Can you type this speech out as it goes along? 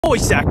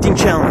Voice acting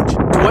challenge.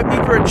 Swipe me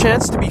for a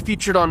chance to be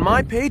featured on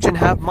my page and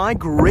have my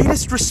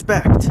greatest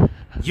respect.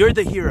 You're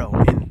the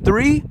hero in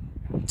 3,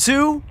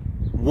 2,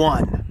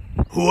 1.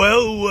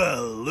 Well,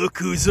 well, look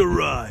who's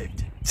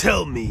arrived.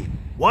 Tell me,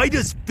 why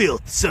does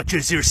filth such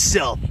as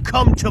yourself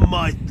come to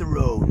my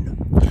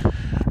throne?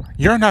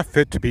 You're not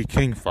fit to be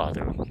king,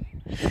 father.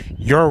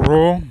 Your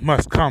rule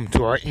must come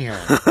to an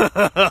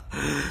end.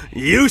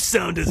 You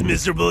sound as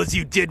miserable as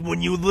you did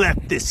when you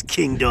left this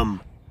kingdom.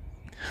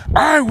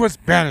 I was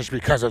banished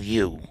because of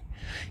you.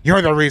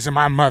 You're the reason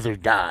my mother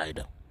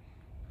died.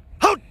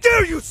 How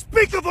dare you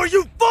speak of her,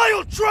 you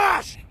vile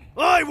trash!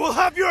 I will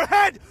have your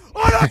head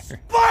on a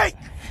spike!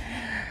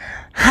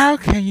 How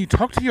can you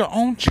talk to your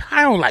own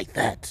child like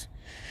that?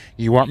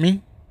 You want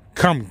me?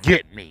 Come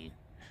get me.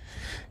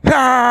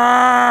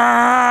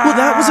 Ah! Well,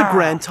 that was a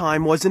grand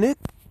time, wasn't it?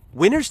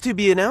 Winners to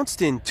be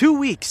announced in 2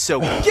 weeks, so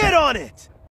get on it!